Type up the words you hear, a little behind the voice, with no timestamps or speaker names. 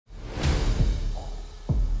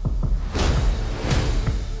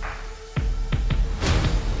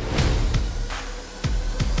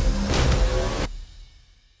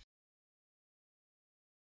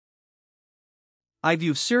If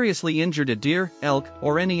you've seriously injured a deer, elk,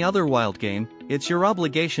 or any other wild game, it's your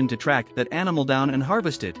obligation to track that animal down and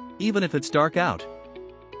harvest it, even if it's dark out.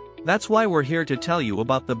 That's why we're here to tell you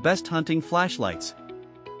about the best hunting flashlights.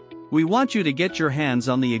 We want you to get your hands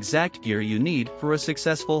on the exact gear you need for a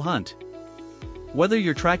successful hunt. Whether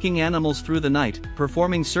you're tracking animals through the night,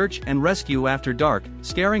 performing search and rescue after dark,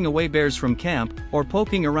 scaring away bears from camp, or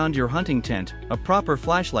poking around your hunting tent, a proper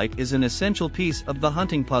flashlight is an essential piece of the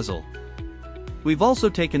hunting puzzle. We've also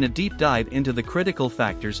taken a deep dive into the critical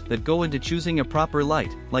factors that go into choosing a proper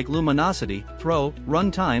light, like luminosity, throw, run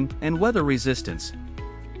time, and weather resistance.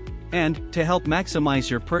 And, to help maximize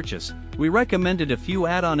your purchase, we recommended a few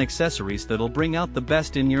add-on accessories that'll bring out the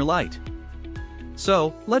best in your light.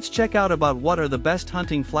 So, let's check out about what are the best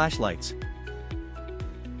hunting flashlights.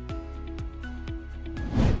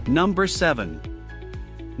 Number 7.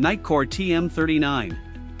 Nitecore TM39.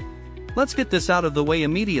 Let's get this out of the way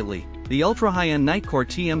immediately. The ultra-high-end Nitecore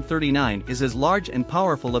TM39 is as large and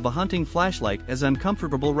powerful of a hunting flashlight as I'm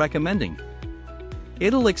comfortable recommending.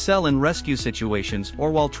 It'll excel in rescue situations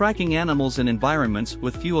or while tracking animals in environments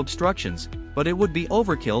with few obstructions, but it would be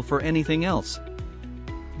overkill for anything else.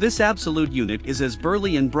 This absolute unit is as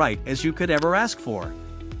burly and bright as you could ever ask for.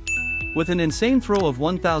 With an insane throw of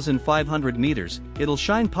 1,500 meters, it'll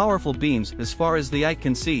shine powerful beams as far as the eye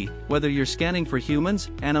can see, whether you're scanning for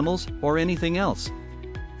humans, animals, or anything else.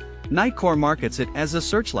 Nitecore markets it as a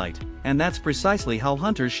searchlight, and that's precisely how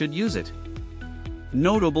hunters should use it.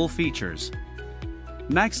 Notable features.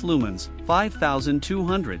 Max lumens,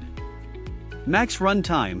 5,200. Max run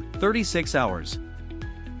time, 36 hours.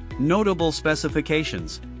 Notable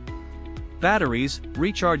specifications. Batteries,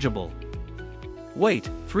 rechargeable. Weight,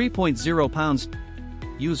 3.0 pounds.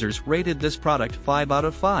 Users rated this product 5 out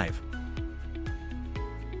of 5.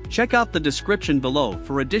 Check out the description below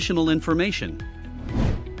for additional information.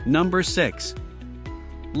 Number 6.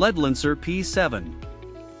 LEDlancer P7.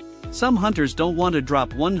 Some hunters don't want to drop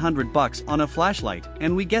 $100 on a flashlight,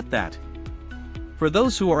 and we get that. For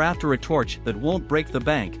those who are after a torch that won't break the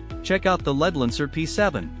bank, check out the LEDlancer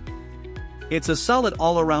P7. It's a solid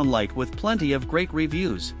all-around light with plenty of great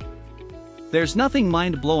reviews. There's nothing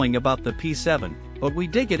mind-blowing about the P7, but we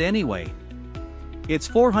dig it anyway. Its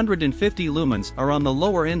 450 lumens are on the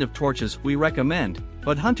lower end of torches we recommend,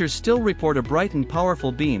 but hunters still report a bright and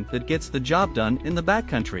powerful beam that gets the job done in the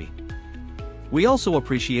backcountry. We also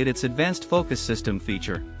appreciate its advanced focus system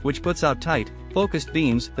feature, which puts out tight, focused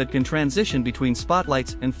beams that can transition between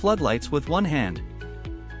spotlights and floodlights with one hand.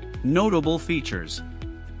 Notable features.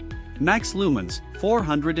 Max lumens,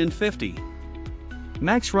 450.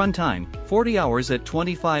 Max runtime, 40 hours at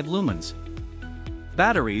 25 lumens.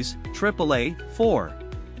 Batteries, AAA, 4.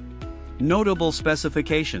 Notable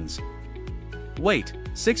specifications. Weight,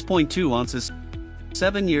 6.2 ounces,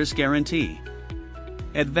 7 years guarantee.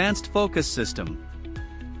 Advanced focus system.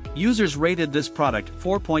 Users rated this product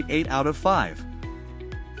 4.8 out of 5.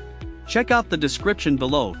 Check out the description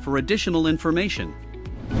below for additional information.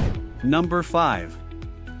 Number 5.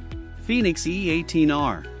 Phoenix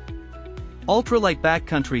E18R. Ultralight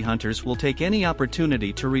backcountry hunters will take any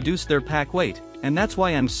opportunity to reduce their pack weight, and that's why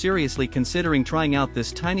I'm seriously considering trying out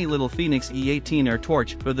this tiny little Phoenix E18R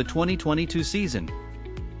torch for the 2022 season.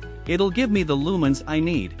 It'll give me the lumens I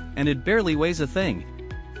need, and it barely weighs a thing.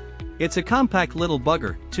 It's a compact little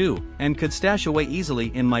bugger, too, and could stash away easily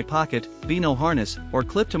in my pocket, Beano harness, or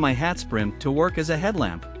clip to my hat's brim to work as a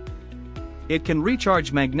headlamp. It can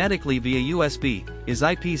recharge magnetically via USB, is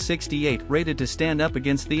IP68 rated to stand up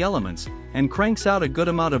against the elements, and cranks out a good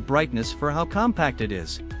amount of brightness for how compact it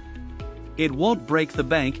is. It won't break the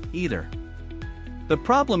bank, either. The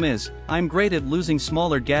problem is, I'm great at losing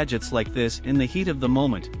smaller gadgets like this in the heat of the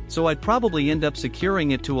moment, so I'd probably end up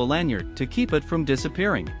securing it to a lanyard to keep it from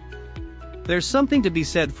disappearing. There's something to be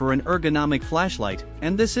said for an ergonomic flashlight,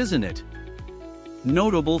 and this isn't it.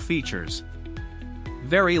 Notable features.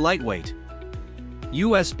 Very lightweight.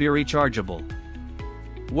 USB rechargeable.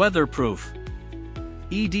 Weatherproof.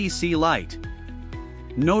 EDC light.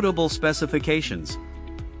 Notable specifications.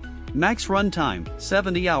 Max runtime,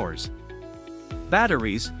 70 hours.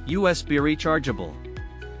 Batteries, USB rechargeable.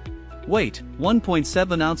 Weight,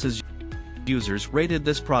 1.7 ounces. Users rated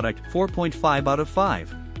this product 4.5 out of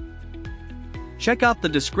 5. Check out the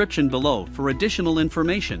description below for additional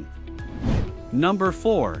information. Number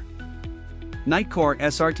 4. Nitecore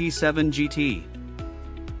SRT7 GT.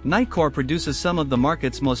 Nitecore produces some of the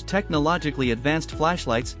market's most technologically advanced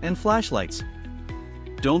flashlights and flashlights.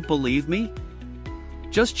 Don't believe me?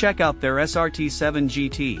 Just check out their SRT7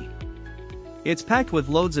 GT. It's packed with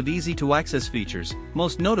loads of easy-to-access features,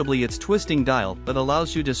 most notably its twisting dial that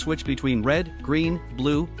allows you to switch between red, green,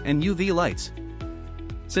 blue, and UV lights.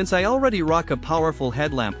 Since I already rock a powerful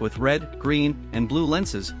headlamp with red, green, and blue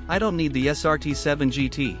lenses, I don't need the SRT7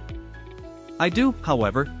 GT. I do,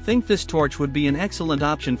 however, think this torch would be an excellent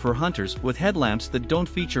option for hunters with headlamps that don't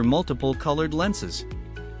feature multiple colored lenses.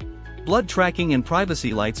 Blood tracking and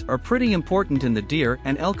privacy lights are pretty important in the deer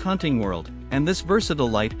and elk hunting world, and this versatile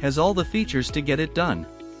light has all the features to get it done.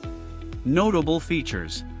 Notable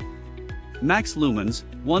features: max lumens,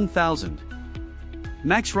 1000.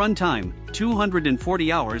 Max runtime,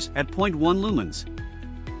 240 hours at 0.1 lumens.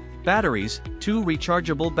 Batteries, 2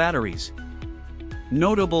 rechargeable batteries.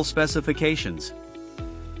 Notable specifications: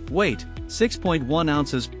 weight, 6.1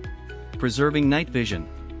 ounces, preserving night vision.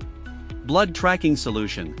 Blood tracking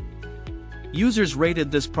solution. Users rated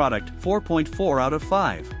this product 4.4 out of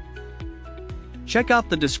 5. Check out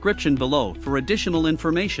the description below for additional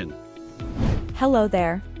information. Hello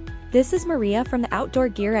there. This is Maria from the Outdoor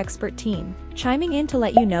Gear Expert team, chiming in to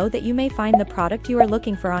let you know that you may find the product you are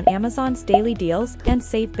looking for on Amazon's daily deals and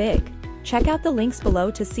save big. Check out the links below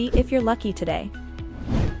to see if you're lucky today.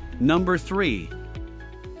 Number 3.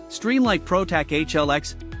 Streamlight ProTac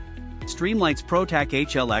HLX. Streamlight's ProTac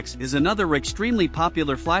HLX is another extremely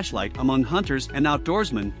popular flashlight among hunters and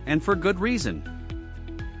outdoorsmen, and for good reason.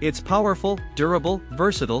 It's powerful, durable,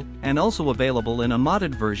 versatile, and also available in a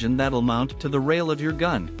modded version that'll mount to the rail of your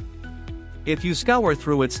gun. If you scour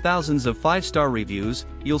through its thousands of 5-star reviews,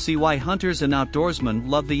 you'll see why hunters and outdoorsmen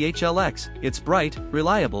love the HLX. It's bright,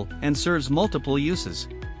 reliable, and serves multiple uses.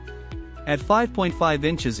 At 5.5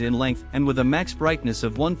 inches in length and with a max brightness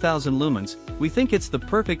of 1000 lumens, we think it's the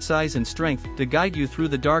perfect size and strength to guide you through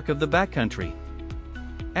the dark of the backcountry.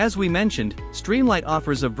 As we mentioned, Streamlight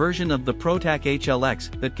offers a version of the ProTac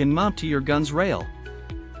HLX that can mount to your gun's rail.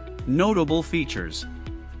 Notable features: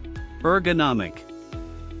 ergonomic,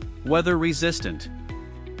 weather resistant,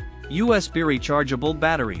 USB rechargeable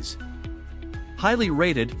batteries, highly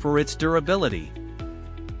rated for its durability.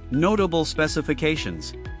 Notable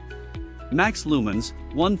specifications: max lumens,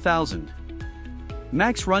 1000.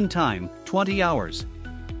 Max runtime, 20 hours.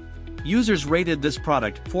 Users rated this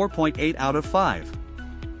product 4.8 out of 5.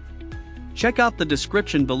 Check out the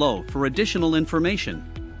description below for additional information.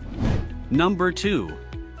 Number 2.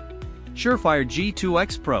 Surefire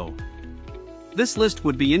G2X Pro. This list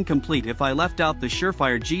would be incomplete if I left out the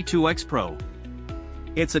Surefire G2X Pro.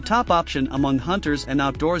 It's a top option among hunters and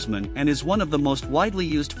outdoorsmen and is one of the most widely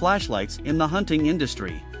used flashlights in the hunting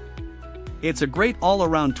industry. It's a great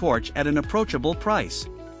all-around torch at an approachable price.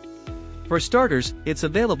 For starters, it's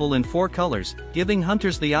available in 4 colors, giving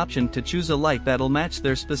hunters the option to choose a light that'll match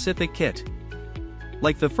their specific kit.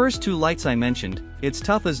 Like the first 2 lights I mentioned, it's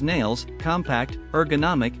tough as nails, compact,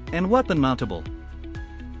 ergonomic, and weapon mountable.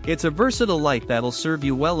 It's a versatile light that'll serve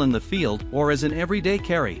you well in the field or as an everyday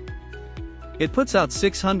carry. It puts out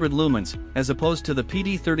 600 lumens, as opposed to the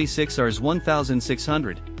PD36R's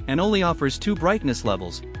 1600, and only offers 2 brightness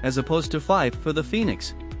levels, as opposed to 5 for the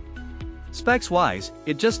Phoenix. Specs-wise,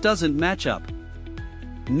 it just doesn't match up.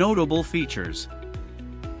 Notable features: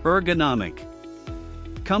 ergonomic.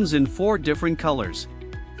 Comes in 4 different colors.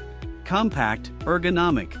 Compact,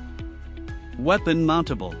 ergonomic. Weapon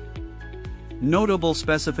mountable. Notable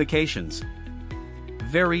specifications: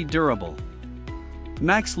 very durable.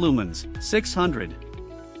 Max lumens, 600.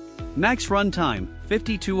 Max runtime,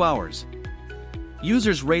 52 hours.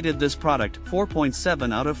 Users rated this product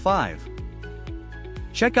 4.7 out of 5.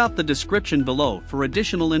 Check out the description below for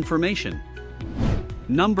additional information.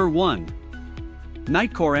 Number 1.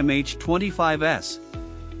 Nitecore MH25S.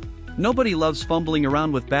 Nobody loves fumbling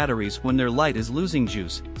around with batteries when their light is losing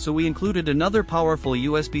juice, so we included another powerful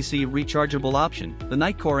USB-C rechargeable option, the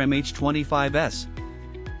Nitecore MH25S.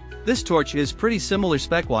 This torch is pretty similar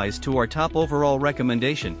spec-wise to our top overall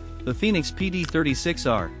recommendation, the Phoenix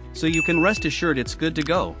PD36R, so you can rest assured it's good to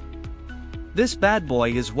go. This bad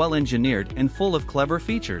boy is well engineered and full of clever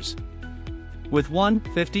features. With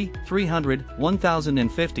 150, 300,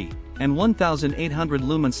 1050, and 1800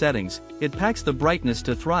 lumen settings, it packs the brightness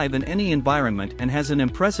to thrive in any environment and has an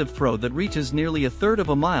impressive throw that reaches nearly 1/3 of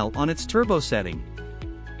a mile on its turbo setting.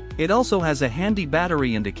 It also has a handy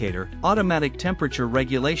battery indicator, automatic temperature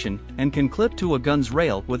regulation, and can clip to a gun's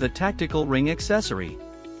rail with a tactical ring accessory.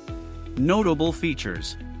 Notable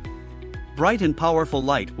features: bright and powerful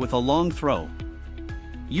light with a long throw.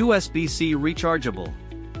 USB-C rechargeable.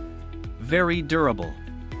 Very durable.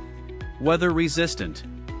 Weather resistant.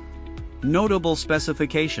 Notable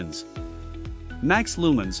specifications: max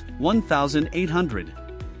lumens, 1800.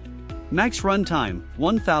 Max runtime,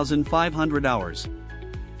 1500 hours.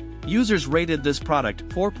 Users rated this product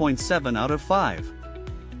 4.7 out of 5.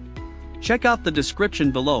 Check out the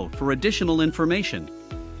description below for additional information.